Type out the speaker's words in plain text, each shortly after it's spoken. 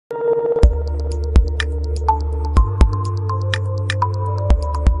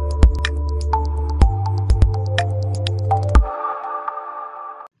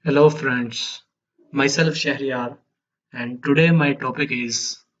Hello friends, myself Shahriyar, and today my topic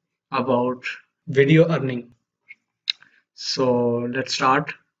is about video earning. So let's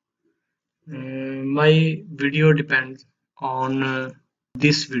start. My video depends on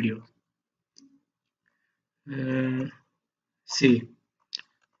this video. Uh, See,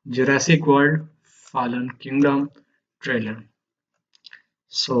 Jurassic World Fallen Kingdom trailer.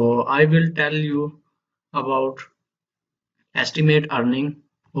 So I will tell you about estimate earning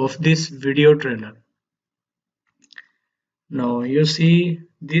of this video trailer. Now you see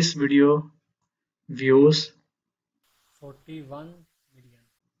this video views 41 million.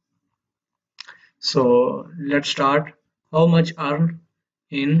 So let's start. How much earn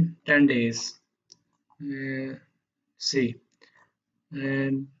in 10 days? Uh, See,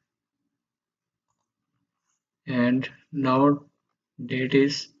 and now date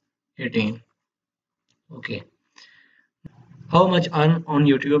is 18. Okay. How much earn on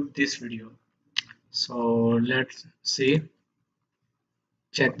YouTube this video? So let's see.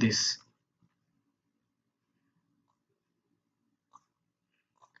 Check this.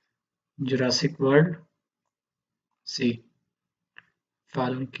 Jurassic World. See,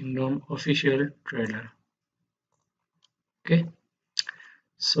 Fallen Kingdom official trailer. Okay.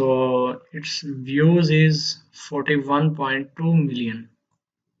 So its views is 41.2 million.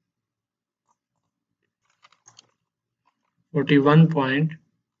 41.2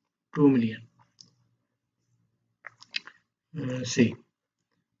 million. See,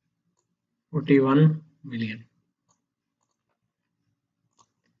 41 million.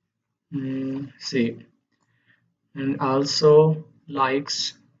 See, and also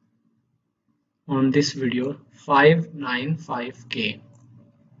likes on this video 595k.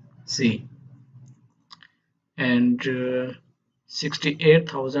 See, and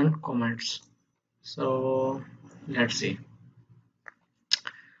 68,000 comments. So let's see.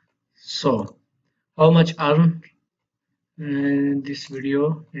 So how much earn this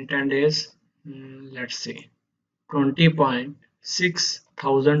video in 10 days? Let's see.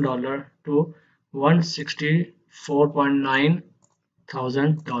 $20,600 to $164.9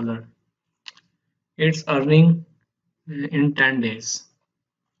 thousand dollar. It's earning in 10 days.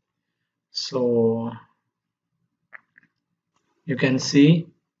 So you can see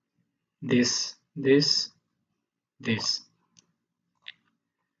this.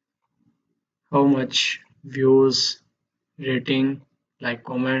 How much views, rating, like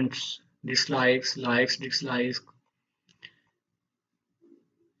comments, dislikes, likes, dislikes,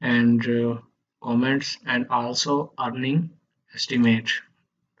 and comments, and also earning estimate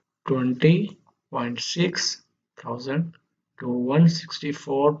 20.6 thousand to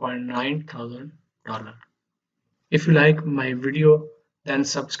 164.9 thousand dollar. If you like my video, then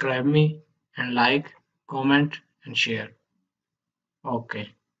subscribe me and like, comment and share. Okay,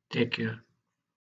 take care.